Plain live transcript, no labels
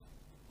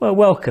Well,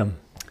 welcome.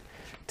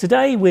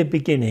 Today we're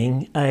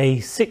beginning a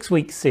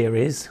 6-week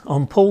series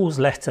on Paul's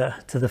letter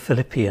to the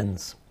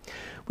Philippians.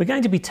 We're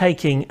going to be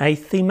taking a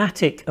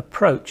thematic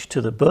approach to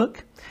the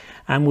book,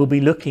 and we'll be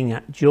looking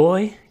at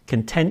joy,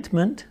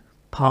 contentment,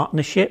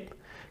 partnership,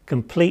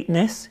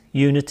 completeness,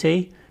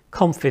 unity,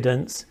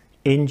 confidence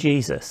in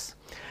Jesus.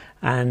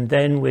 And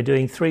then we're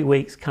doing 3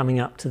 weeks coming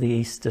up to the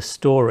Easter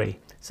story.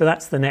 So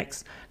that's the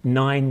next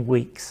 9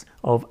 weeks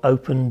of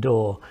Open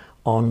Door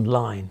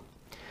online.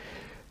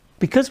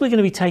 Because we're going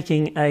to be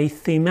taking a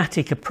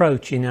thematic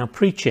approach in our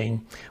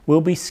preaching,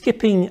 we'll be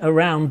skipping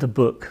around the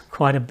book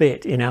quite a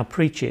bit in our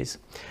preaches.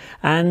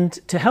 And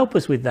to help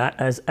us with that,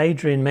 as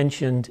Adrian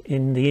mentioned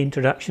in the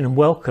introduction and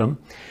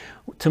welcome,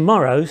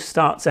 tomorrow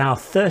starts our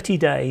 30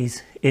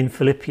 days in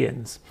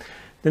Philippians.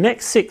 The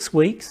next 6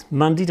 weeks,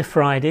 Monday to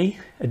Friday,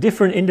 a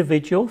different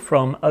individual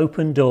from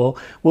Open Door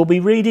will be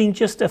reading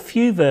just a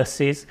few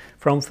verses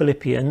from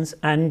Philippians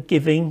and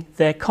giving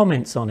their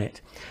comments on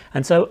it.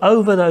 And so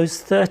over those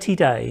 30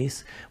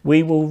 days,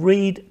 we will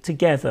read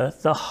together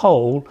the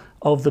whole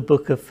of the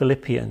book of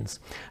Philippians.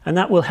 And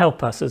that will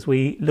help us as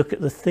we look at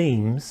the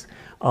themes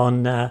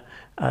on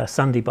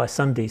Sunday by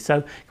Sunday.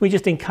 So we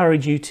just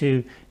encourage you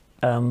to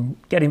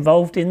get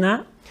involved in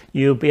that.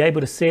 You'll be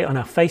able to see it on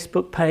our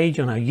Facebook page,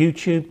 on our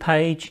YouTube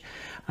page,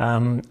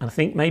 I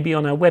think maybe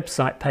on our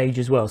website page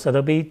as well. So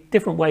there'll be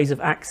different ways of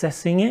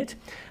accessing it.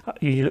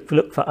 You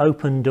look for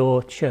Open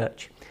Door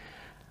Church.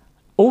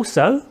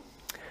 Also,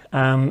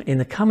 in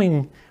the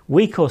coming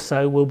week or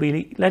so, we'll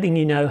be letting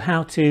you know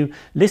how to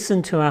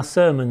listen to our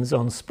sermons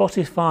on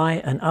Spotify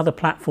and other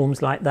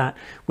platforms like that,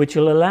 which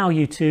will allow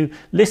you to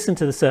listen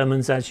to the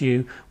sermons as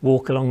you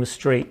walk along the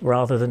street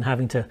rather than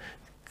having to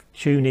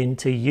tune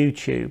into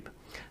YouTube.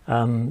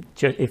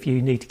 If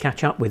you need to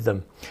catch up with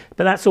them.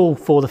 But that's all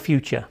for the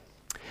future.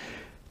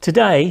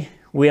 Today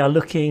we are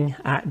looking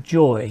at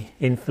joy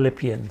in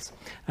Philippians,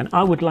 and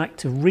I would like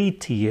to read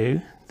to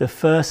you the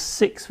first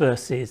 6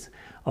 verses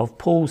of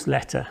Paul's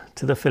letter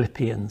to the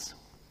Philippians.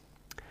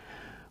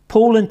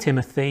 Paul and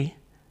Timothy,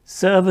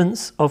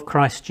 servants of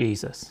Christ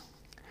Jesus,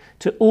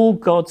 to all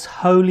God's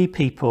holy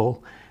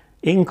people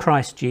in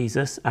Christ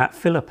Jesus at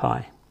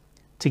Philippi,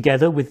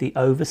 together with the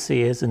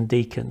overseers and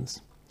deacons.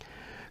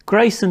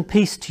 Grace and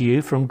peace to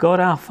you from God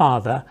our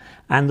Father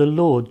and the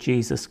Lord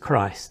Jesus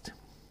Christ.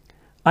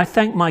 I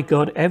thank my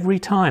God every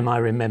time I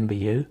remember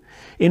you.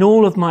 In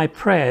all of my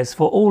prayers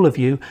for all of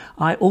you,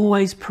 I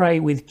always pray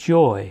with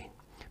joy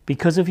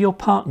because of your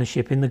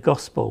partnership in the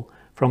gospel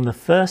from the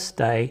first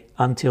day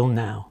until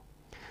now.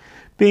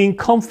 Being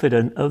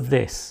confident of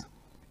this,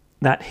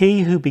 that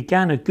he who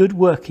began a good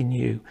work in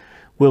you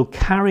will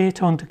carry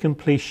it on to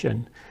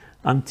completion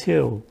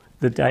until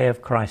the day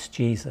of Christ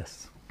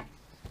Jesus.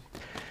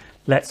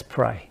 Let's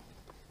pray.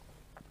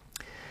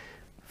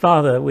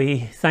 Father, we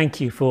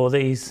thank you for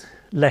these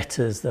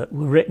letters that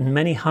were written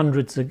many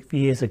hundreds of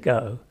years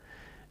ago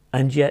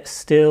and yet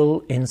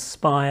still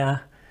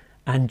inspire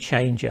and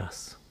change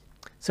us.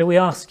 So we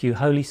ask you,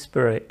 Holy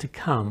Spirit, to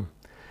come,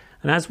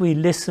 and as we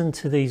listen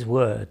to these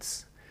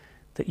words,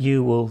 that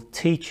you will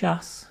teach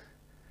us,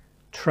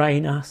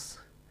 train us,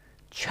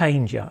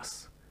 change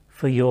us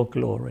for your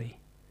glory.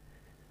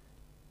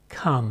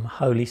 Come,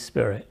 Holy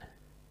Spirit,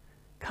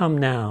 come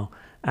now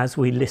as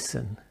we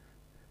listen.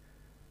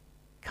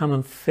 Come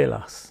and fill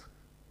us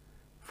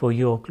for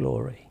your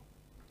glory.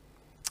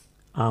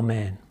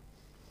 Amen.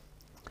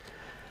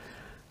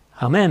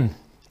 Amen.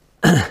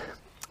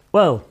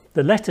 Well,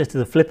 the letter to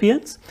the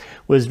Philippians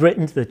was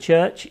written to the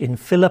church in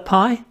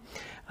Philippi,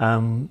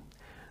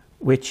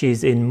 which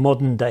is in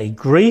modern-day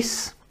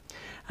Greece,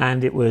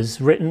 and it was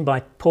written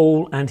by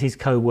Paul and his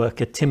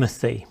co-worker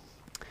Timothy.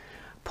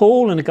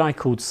 Paul and a guy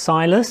called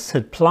Silas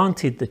had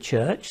planted the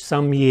church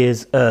some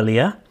years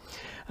earlier,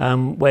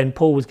 when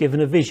Paul was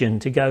given a vision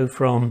to go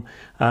from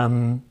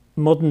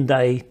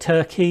modern-day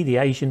Turkey, the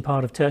Asian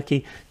part of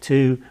Turkey,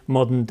 to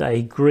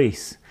modern-day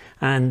Greece.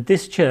 And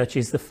this church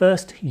is the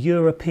first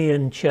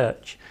European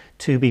church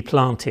to be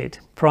planted.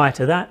 Prior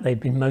to that, they'd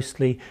been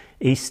mostly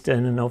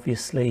Eastern and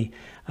obviously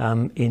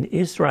in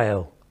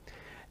Israel.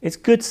 It's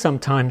good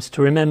sometimes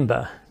to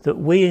remember that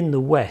we in the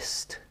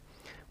West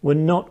were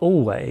not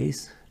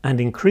always,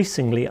 and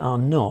increasingly are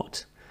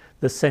not,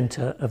 the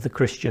centre of the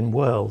Christian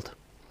world.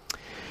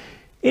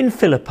 In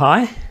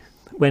Philippi,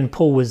 when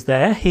Paul was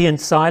there, he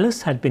and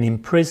Silas had been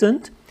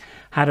imprisoned,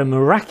 had a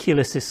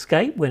miraculous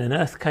escape when an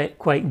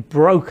earthquake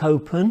broke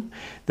open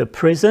the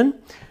prison.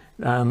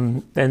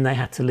 Then they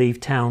had to leave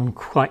town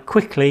quite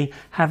quickly,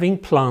 having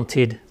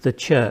planted the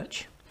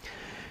church.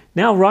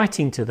 Now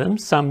writing to them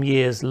some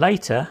years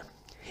later,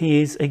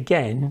 he is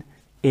again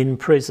in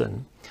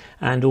prison,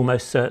 and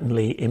almost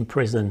certainly in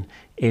prison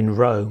in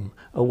Rome,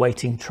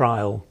 awaiting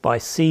trial by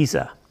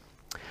Caesar.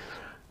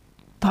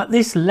 But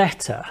this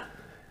letter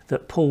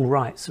that Paul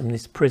writes from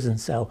this prison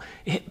cell,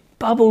 it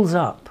bubbles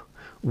up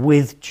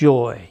with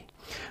joy.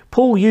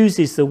 Paul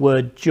uses the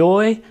word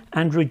joy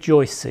and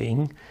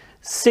rejoicing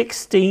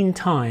 16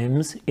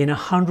 times in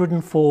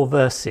 104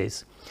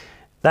 verses.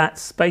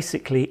 That's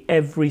basically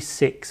every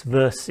 6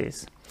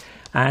 verses.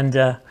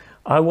 And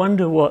I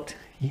wonder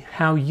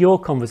how your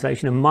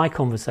conversation and my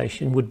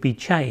conversation would be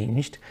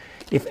changed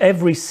if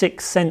every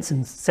 6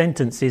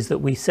 sentences that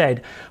we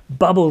said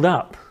bubbled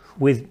up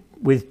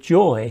with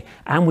joy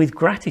and with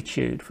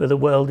gratitude for the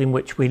world in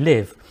which we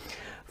live.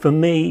 For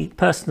me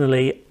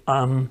personally,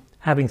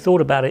 having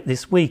thought about it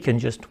this week and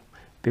just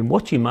been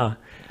watching my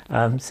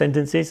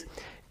sentences,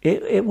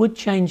 it would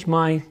change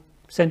my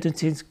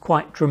sentences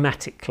quite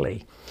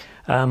dramatically.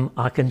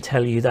 I can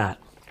tell you that,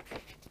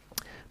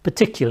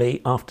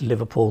 particularly after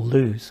Liverpool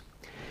lose.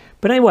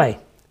 But anyway,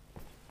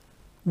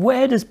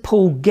 where does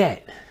Paul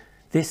get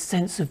this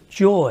sense of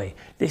joy,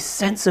 this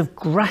sense of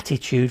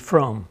gratitude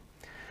from?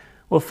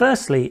 Well,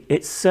 firstly,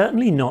 it's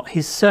certainly not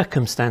his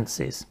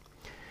circumstances.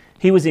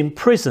 He was in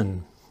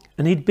prison,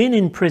 and he'd been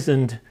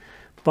imprisoned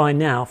by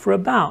now for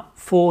about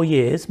 4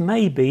 years,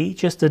 maybe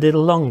just a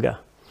little longer.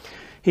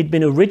 He'd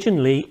been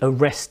originally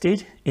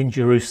arrested in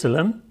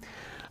Jerusalem,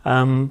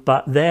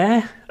 but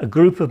there a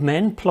group of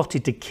men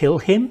plotted to kill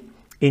him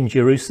in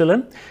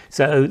Jerusalem.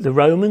 So the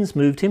Romans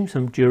moved him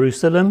from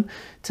Jerusalem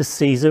to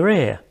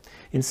Caesarea.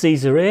 In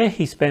Caesarea,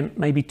 he spent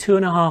maybe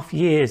 2.5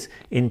 years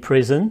in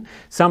prison,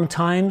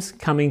 sometimes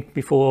coming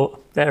before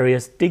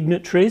various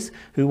dignitaries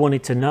who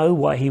wanted to know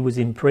why he was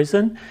in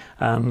prison.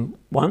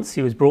 Once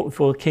he was brought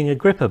before King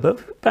Agrippa, but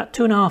for about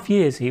 2.5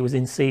 years he was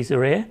in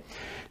Caesarea.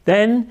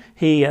 Then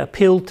he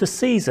appealed to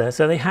Caesar,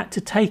 so they had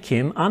to take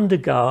him under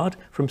guard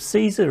from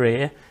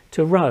Caesarea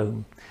to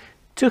Rome.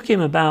 Took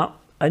him about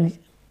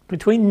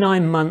between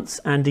 9 months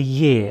and a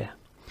year.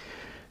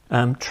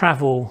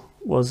 Travel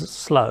was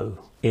slow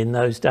in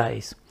those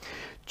days.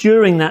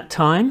 During that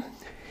time,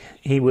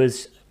 he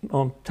was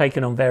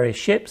taken on various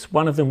ships.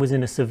 One of them was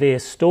in a severe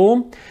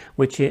storm,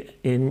 which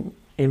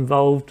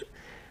involved,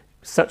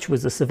 such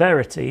was the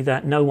severity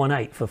that no one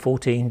ate for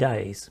 14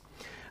 days.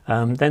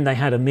 Then they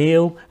had a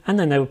meal, and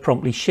then they were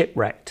promptly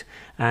shipwrecked,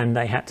 and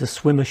they had to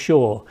swim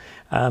ashore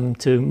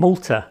to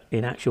Malta,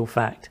 in actual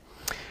fact.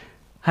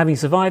 Having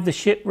survived the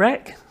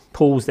shipwreck,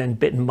 Paul's then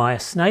bitten by a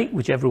snake,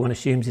 which everyone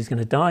assumes he's going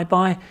to die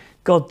by.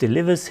 God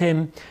delivers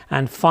him,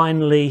 and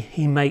finally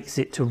he makes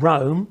it to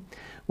Rome,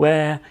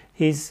 where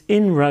he's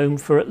in Rome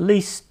for at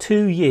least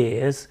 2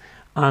 years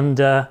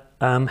under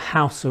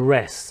house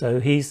arrest. So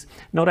he's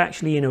not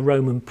actually in a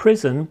Roman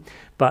prison,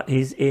 but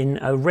he's in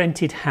a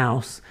rented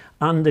house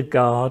under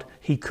guard.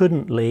 He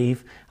couldn't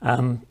leave.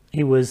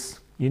 He was,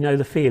 you know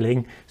the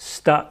feeling,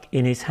 stuck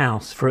in his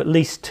house for at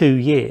least 2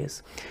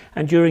 years.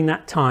 And during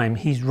that time,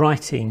 he's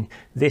writing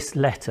this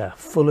letter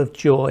full of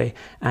joy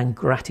and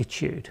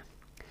gratitude.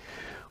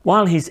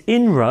 While he's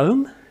in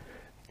Rome,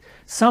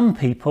 some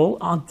people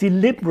are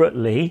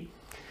deliberately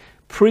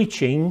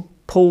preaching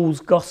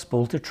Paul's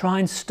gospel to try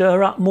and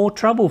stir up more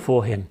trouble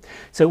for him.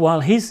 So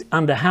while he's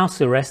under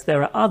house arrest,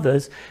 there are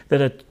others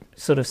that are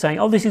sort of saying,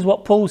 oh, this is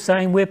what Paul's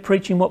saying, we're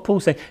preaching what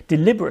Paul's saying,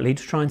 deliberately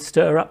to try and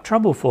stir up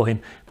trouble for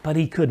him. But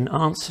he couldn't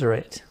answer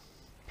it.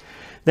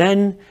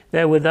 Then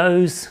there were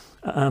those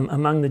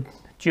among the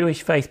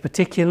Jewish faith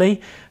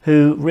particularly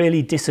who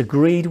really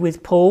disagreed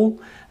with Paul,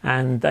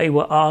 and they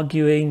were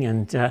arguing,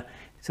 and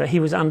so he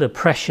was under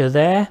pressure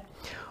there.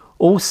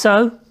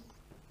 Also,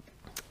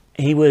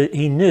 he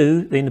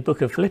knew in the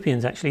book of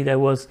Philippians, actually, there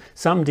was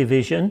some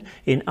division.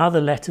 In other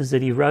letters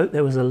that he wrote,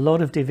 there was a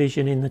lot of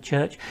division in the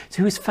church. So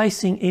he was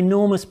facing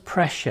enormous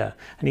pressure,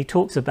 and he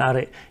talks about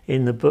it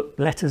in the book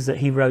letters that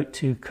he wrote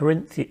to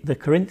the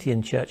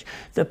Corinthian church.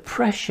 The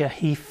pressure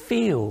he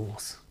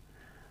feels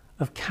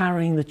of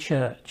carrying the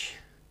church,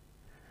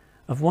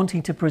 of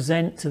wanting to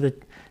present to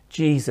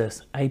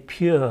Jesus a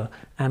pure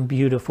and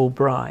beautiful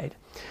bride.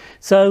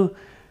 So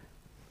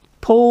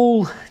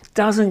Paul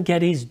doesn't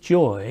get his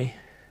joy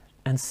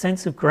and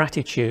sense of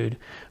gratitude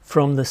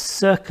from the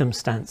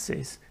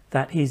circumstances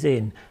that he's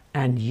in,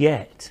 and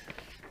yet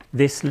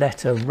this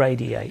letter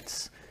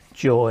radiates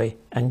joy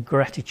and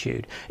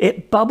gratitude.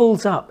 It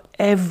bubbles up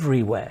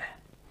everywhere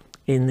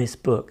in this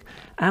book,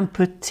 and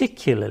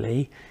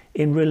particularly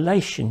in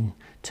relation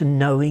to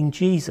knowing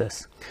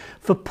Jesus.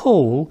 For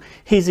Paul,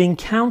 his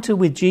encounter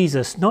with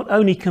Jesus not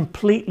only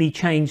completely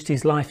changed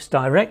his life's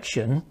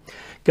direction,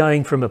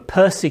 going from a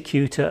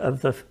persecutor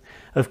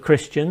of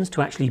Christians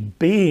to actually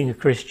being a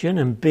Christian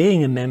and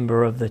being a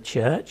member of the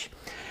church,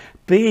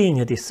 being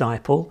a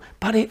disciple,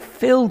 but it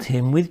filled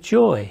him with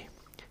joy.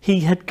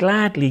 He had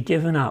gladly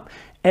given up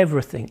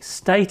everything,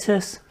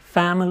 status,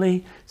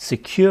 family,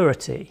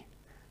 security,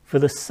 for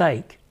the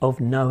sake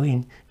of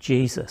knowing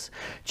Jesus.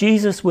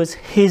 Jesus was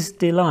his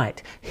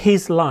delight,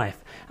 his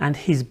life, and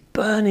his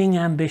burning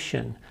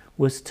ambition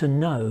was to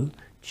know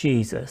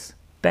Jesus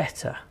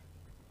better.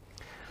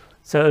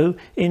 So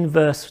in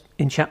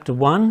chapter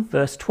 1,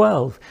 verse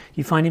 12,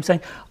 you find him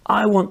saying,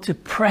 I want to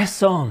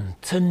press on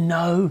to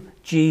know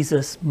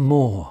Jesus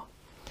more.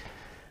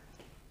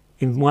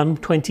 In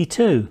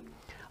 1:22,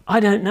 I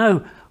don't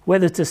know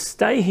whether to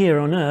stay here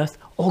on earth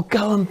or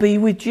go and be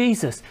with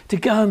Jesus. To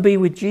go and be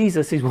with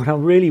Jesus is what I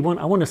really want.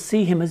 I want to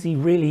see him as he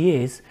really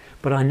is,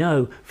 but I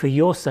know for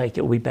your sake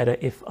it will be better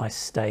if I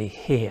stay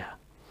here.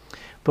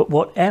 But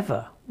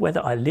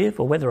whether I live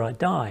or whether I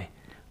die,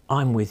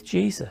 I'm with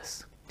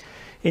Jesus.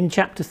 In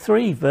chapter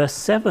 3, verse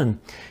 7,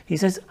 he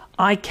says,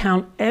 I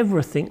count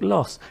everything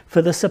lost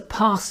for the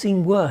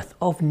surpassing worth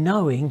of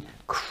knowing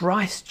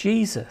Christ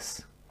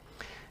Jesus.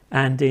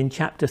 And in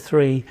chapter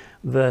 3,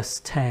 verse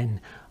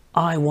 10,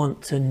 I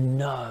want to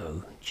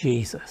know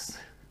Jesus.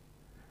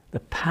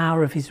 The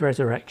power of his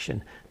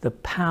resurrection, the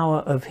power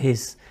of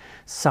his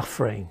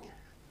suffering.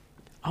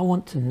 I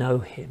want to know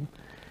him.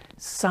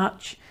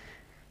 Such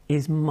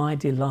is my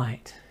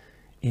delight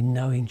in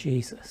knowing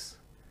Jesus.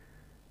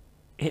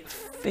 It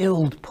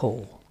filled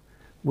Paul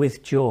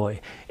with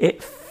joy.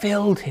 It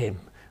filled him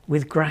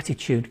with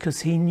gratitude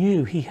because he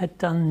knew he had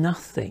done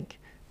nothing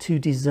to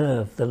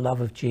deserve the love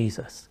of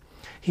Jesus.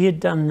 He had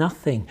done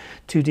nothing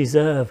to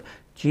deserve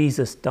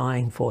Jesus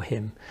dying for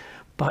him.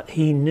 But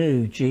he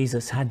knew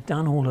Jesus had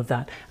done all of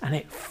that, and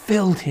it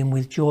filled him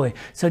with joy.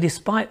 So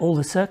despite all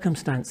the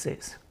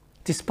circumstances,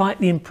 despite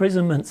the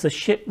imprisonments, the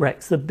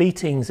shipwrecks, the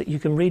beatings that you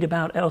can read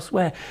about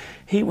elsewhere,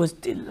 he was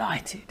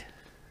delighted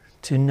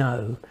to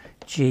know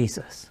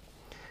Jesus.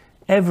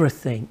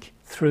 Everything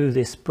through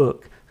this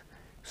book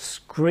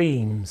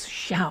screams,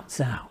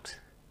 shouts out,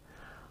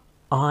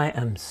 I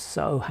am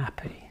so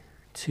happy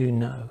to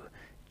know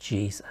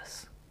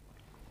Jesus.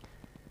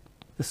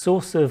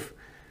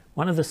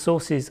 One of the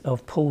sources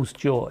of Paul's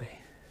joy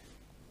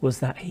was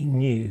that he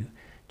knew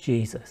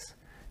Jesus.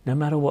 No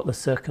matter what the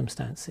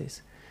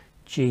circumstances,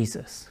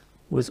 Jesus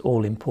was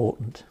all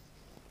important.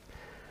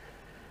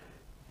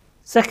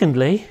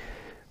 Secondly,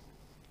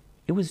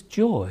 it was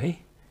joy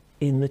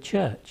in the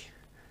church,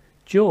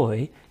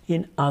 joy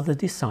in other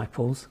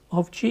disciples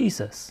of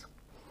Jesus.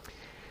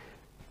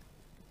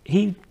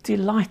 He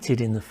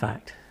delighted in the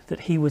fact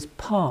that he was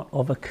part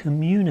of a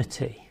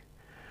community,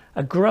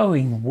 a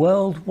growing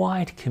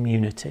worldwide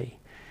community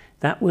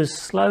that was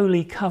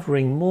slowly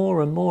covering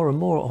more and more and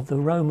more of the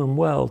Roman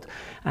world.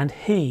 And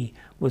he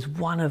was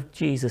one of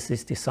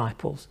Jesus's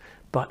disciples,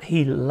 but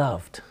he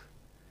loved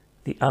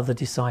the other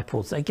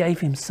disciples. They gave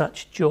him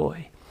such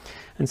joy.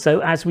 And so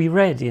as we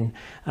read in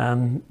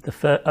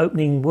the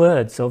opening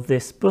words of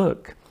this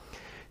book,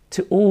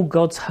 to all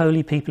God's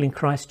holy people in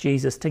Christ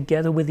Jesus,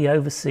 together with the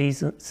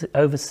overseers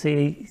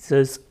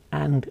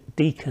and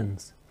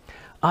deacons,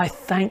 I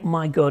thank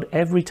my God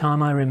every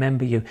time I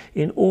remember you.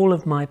 In all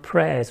of my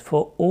prayers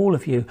for all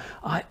of you,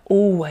 I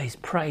always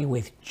pray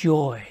with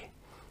joy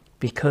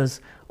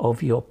because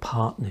of your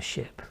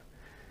partnership.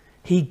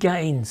 He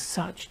gained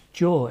such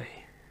joy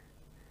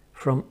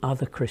from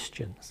other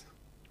Christians.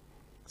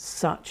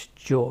 Such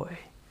joy.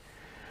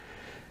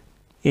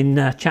 In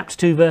chapter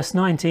 2, verse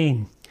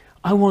 19,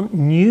 I want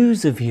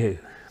news of you.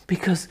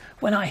 Because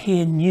when I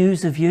hear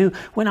news of you,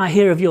 when I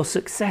hear of your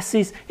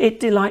successes, it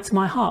delights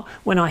my heart.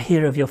 When I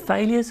hear of your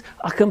failures,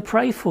 I can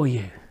pray for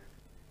you.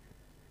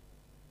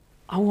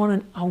 I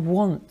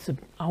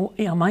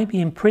may be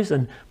in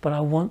prison, but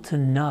I want to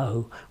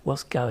know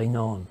what's going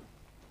on.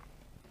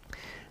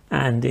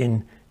 And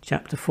in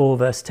chapter 4,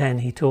 verse 10,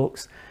 he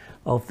talks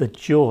of the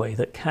joy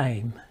that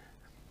came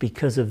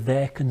because of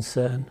their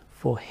concern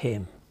for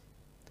him.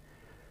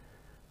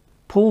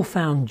 Paul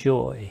found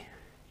joy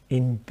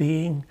in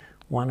being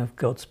one of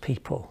God's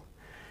people.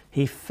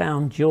 He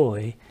found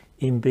joy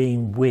in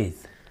being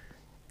with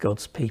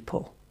God's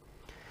people.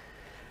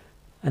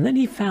 And then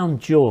he found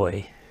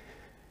joy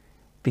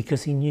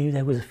because he knew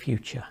there was a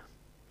future.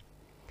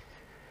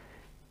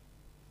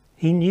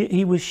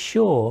 He was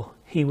sure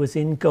he was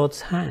in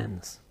God's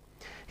hands.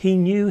 He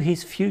knew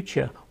his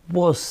future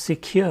was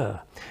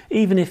secure.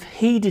 Even if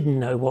he didn't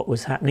know what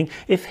was happening,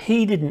 if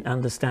he didn't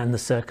understand the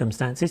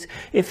circumstances,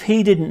 if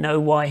he didn't know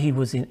why he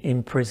was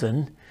in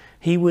prison,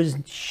 he was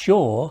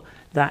sure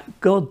that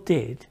God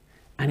did,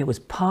 and it was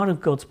part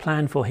of God's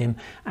plan for him,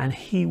 and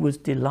he was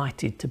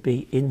delighted to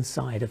be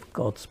inside of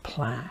God's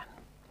plan.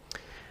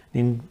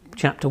 In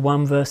chapter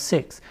 1, verse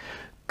 6,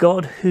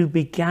 God who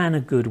began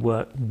a good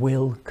work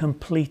will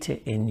complete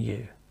it in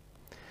you.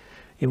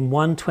 In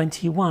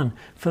 1:21,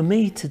 for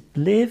me to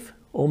live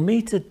or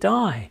me to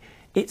die,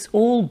 it's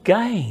all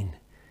gain.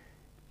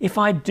 If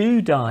I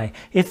do die,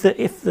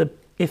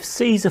 if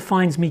Caesar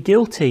finds me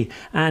guilty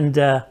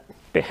and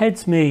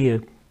beheads me,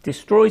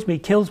 destroys me,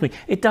 kills me,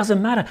 it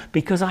doesn't matter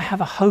because I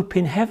have a hope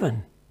in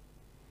heaven.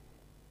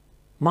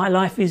 My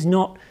life is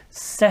not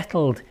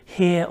settled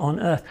here on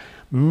earth.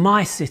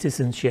 My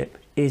citizenship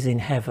is in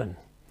heaven,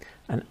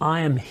 and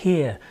I am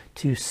here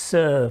to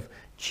serve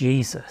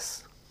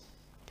Jesus.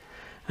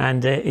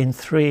 And in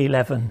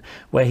 3:11,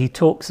 where he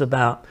talks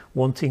about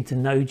wanting to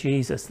know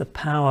Jesus, the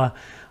power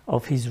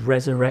of his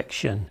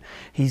resurrection,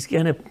 he's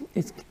going to,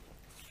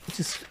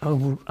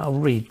 I'll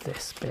read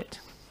this bit.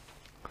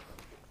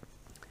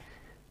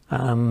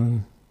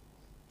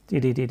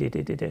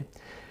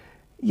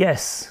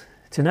 Yes,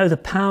 to know the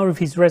power of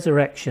his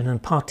resurrection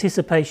and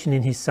participation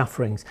in his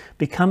sufferings,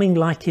 becoming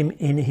like him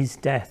in his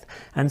death,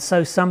 and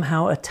so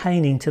somehow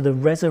attaining to the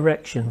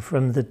resurrection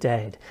from the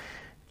dead.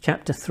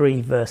 Chapter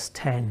 3, verse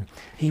 10.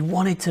 He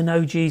wanted to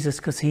know Jesus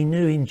because he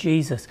knew in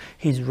Jesus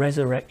his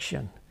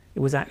resurrection.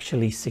 It was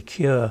actually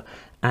secure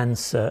and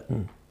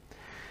certain.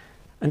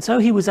 And so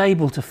he was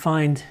able to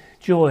find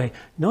joy,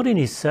 not in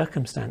his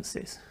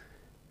circumstances,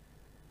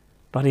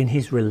 but in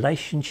his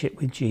relationship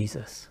with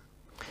Jesus,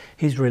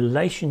 his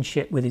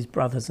relationship with his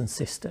brothers and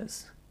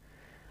sisters,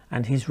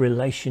 and his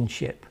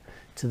relationship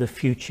to the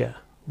future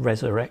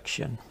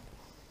resurrection.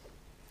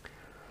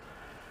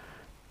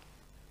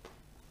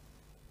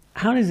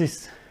 How does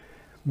this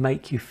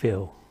make you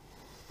feel?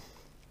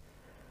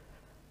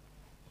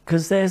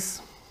 Because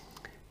there's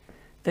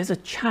a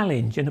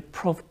challenge and a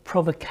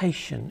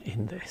provocation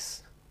in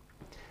this.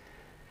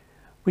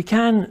 We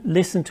can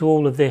listen to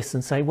all of this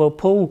and say, well,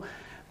 Paul,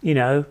 you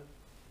know,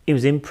 he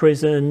was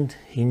imprisoned,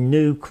 he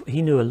knew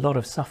a lot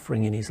of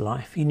suffering in his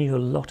life, he knew a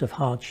lot of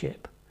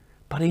hardship,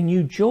 but he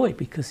knew joy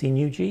because he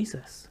knew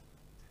Jesus.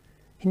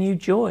 He knew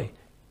joy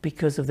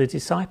because of the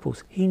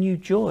disciples. He knew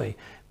joy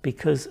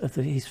because of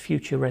his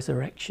future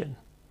resurrection.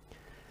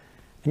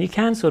 And you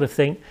can sort of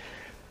think,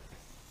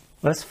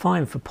 well, that's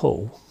fine for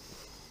Paul,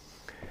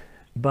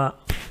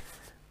 but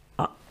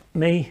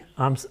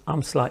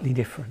I'm slightly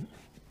different.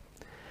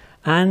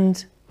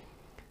 And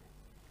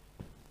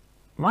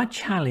my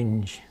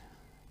challenge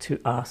to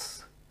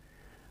us,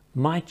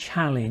 my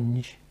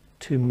challenge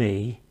to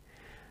me,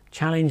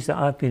 challenge that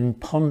I've been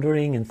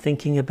pondering and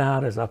thinking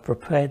about as I've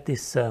prepared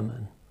this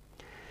sermon,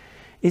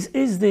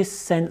 is this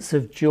sense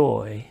of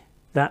joy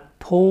that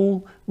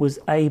Paul was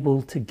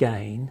able to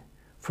gain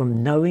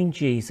from knowing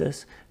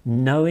Jesus,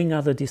 knowing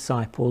other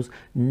disciples,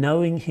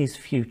 knowing his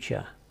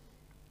future.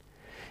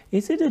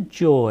 Is it a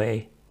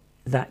joy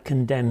that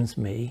condemns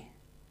me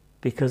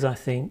because I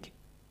think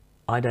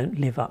I don't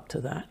live up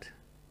to that?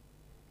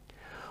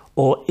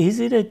 Or is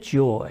it a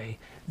joy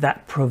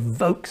that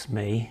provokes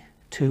me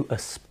to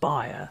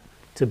aspire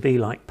to be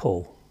like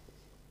Paul?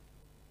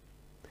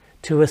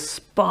 To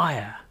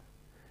aspire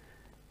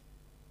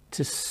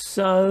to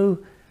so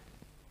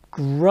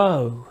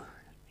grow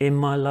in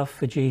my love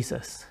for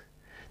Jesus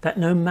that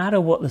no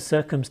matter what the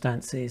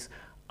circumstances,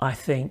 I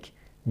think,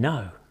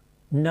 no,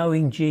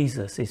 knowing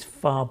Jesus is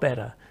far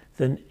better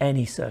than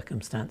any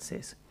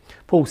circumstances.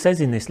 Paul says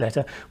in this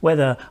letter,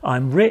 whether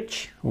I'm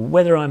rich,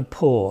 whether I'm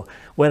poor,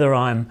 whether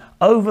I'm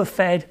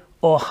overfed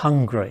or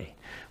hungry,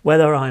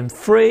 whether I'm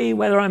free,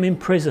 whether I'm in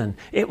prison,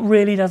 it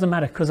really doesn't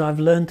matter because I've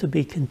learned to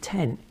be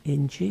content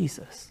in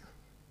Jesus.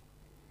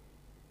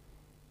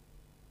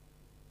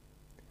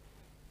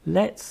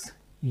 Let's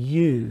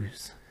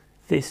use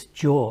this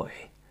joy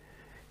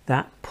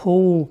that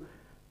Paul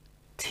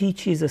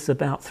teaches us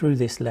about through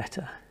this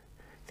letter.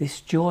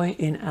 This joy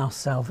in our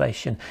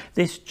salvation,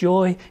 this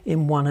joy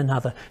in one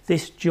another,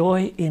 this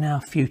joy in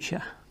our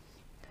future.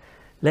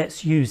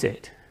 Let's use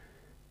it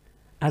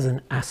as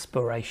an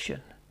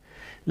aspiration.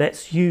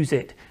 Let's use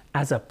it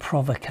as a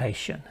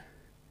provocation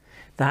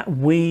that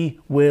we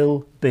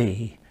will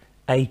be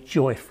a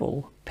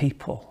joyful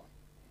people.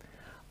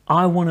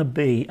 I want to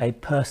be a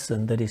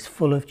person that is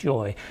full of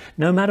joy,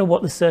 no matter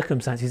what the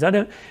circumstances.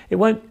 It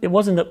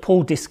wasn't that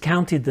Paul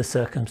discounted the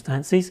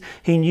circumstances.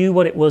 He knew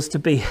what it was to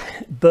be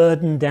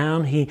burdened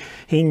down. He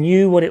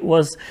knew what it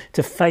was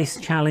to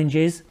face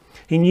challenges.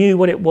 He knew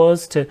what it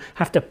was to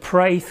have to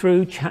pray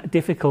through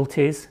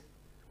difficulties.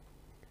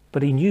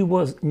 But he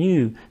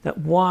knew that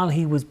while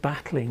he was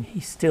battling, he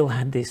still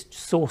had this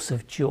source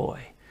of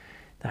joy,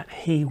 that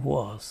he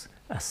was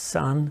a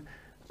son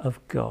of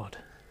God,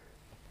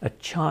 a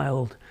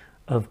child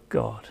of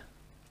God.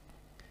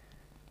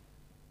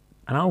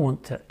 And I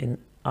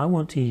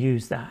want to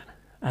use that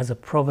as a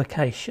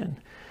provocation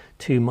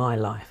to my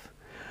life.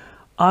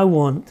 I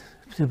want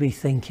to be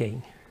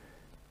thinking,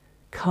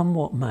 come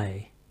what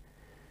may,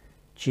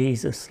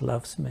 Jesus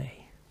loves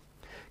me.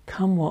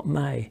 Come what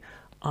may,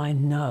 I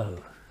know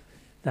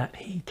that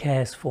he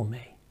cares for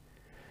me.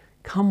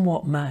 Come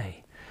what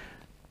may,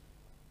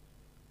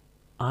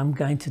 I'm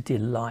going to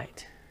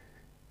delight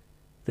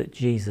that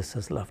Jesus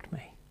has loved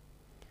me.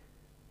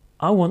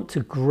 I want to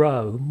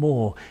grow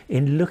more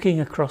in looking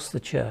across the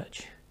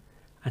church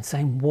and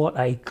saying what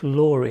a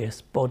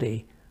glorious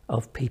body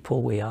of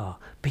people we are,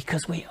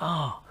 because we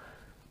are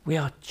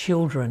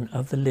children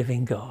of the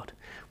living God.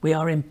 We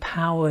are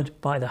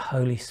empowered by the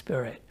Holy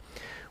Spirit.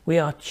 We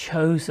are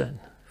chosen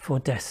for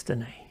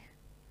destiny.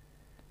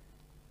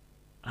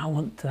 I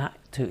want that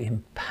to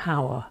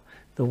empower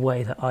the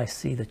way that I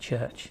see the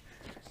church,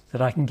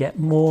 that I can get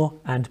more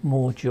and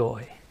more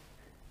joy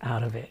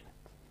out of it.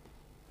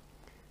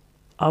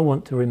 I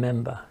want to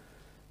remember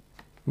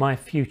my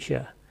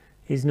future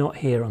is not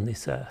here on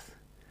this earth,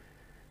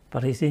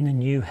 but is in a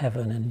new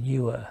heaven and a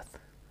new earth,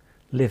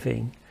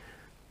 living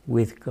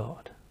with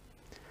God.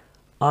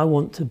 I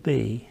want to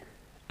be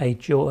a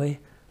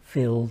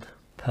joy-filled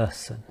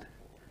person.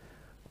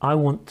 I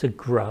want to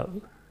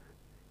grow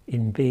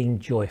in being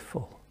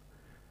joyful.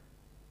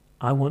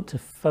 I want to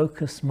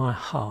focus my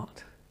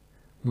heart,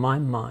 my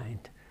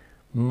mind,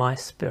 my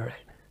spirit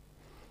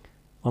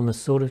on the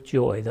sort of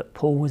joy that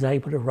Paul was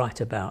able to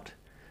write about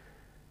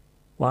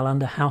while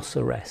under house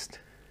arrest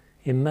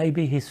in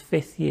maybe his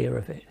 5th year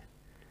of it,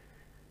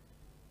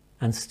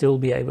 and still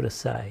be able to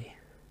say,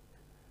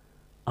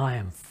 I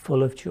am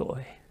full of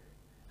joy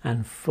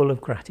and full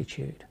of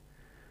gratitude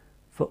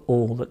for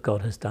all that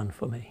God has done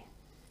for me.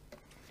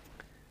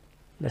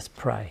 Let's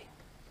pray.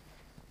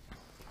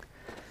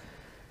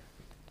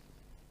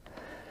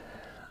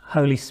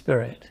 Holy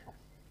Spirit,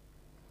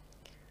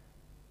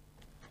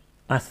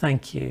 I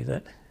thank you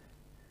that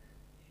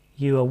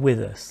you are with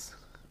us.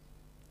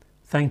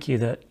 Thank you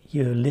that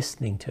you're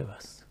listening to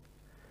us.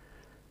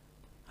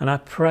 And I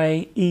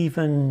pray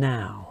even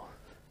now,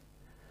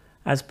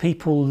 as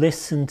people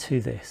listen to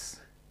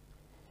this,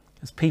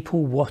 as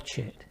people watch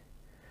it,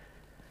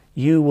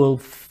 you will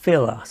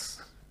fill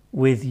us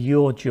with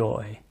your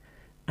joy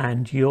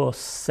and your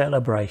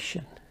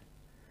celebration.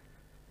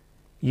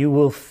 You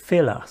will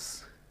fill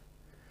us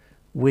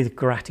with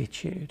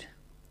gratitude.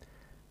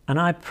 And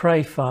I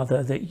pray,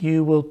 Father, that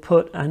you will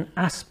put an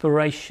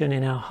aspiration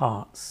in our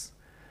hearts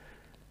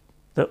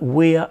that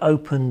We Are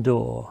Open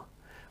Door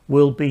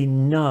will be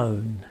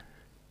known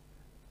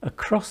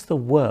across the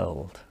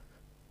world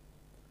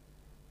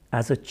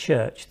as a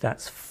church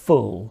that's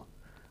full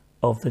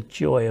of the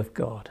joy of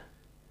God.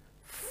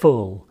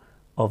 Full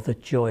of the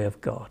joy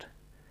of God.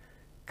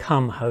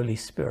 Come, Holy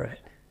Spirit.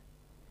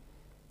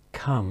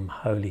 Come,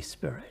 Holy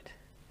Spirit.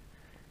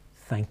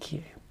 Thank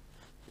you.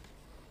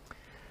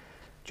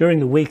 During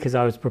the week, as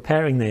I was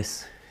preparing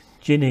this,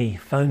 Ginny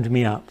phoned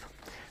me up,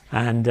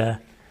 and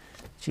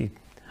she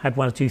had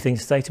one or two things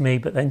to say to me,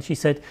 but then she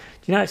said,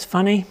 "Do you know, it's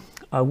funny,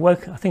 I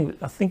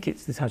think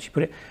it's this how she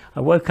put it,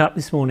 I woke up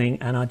this morning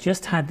and I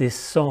just had this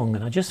song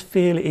and I just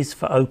feel it is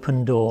for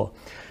Open Door."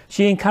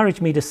 She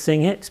encouraged me to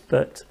sing it,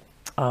 but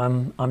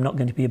I'm not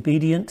going to be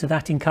obedient to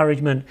that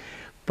encouragement,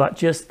 but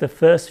just the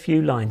first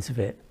few lines of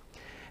it.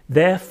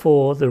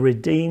 "Therefore the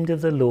redeemed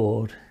of the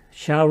Lord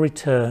shall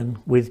return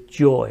with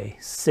joy,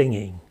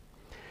 singing."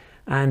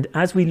 And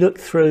as we look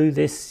through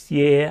this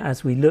year,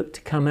 as we look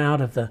to come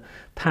out of the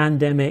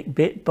pandemic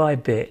bit by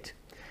bit,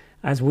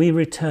 as we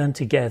return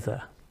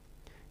together,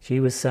 she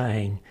was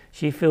saying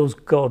she feels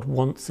God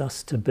wants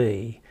us to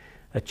be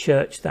a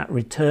church that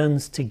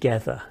returns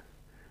together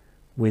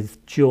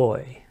with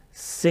joy,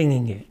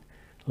 singing it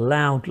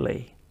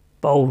loudly,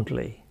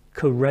 boldly,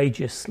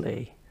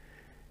 courageously,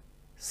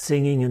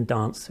 singing and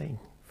dancing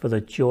for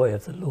the joy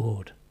of the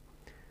Lord.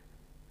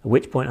 At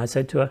which point I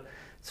said to her,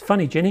 "It's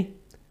funny, Ginny,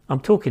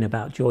 I'm talking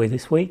about joy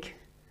this week.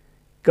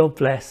 God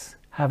bless,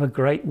 have a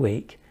great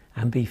week,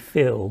 and be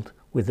filled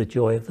with the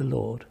joy of the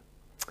Lord."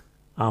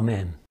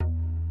 Amen.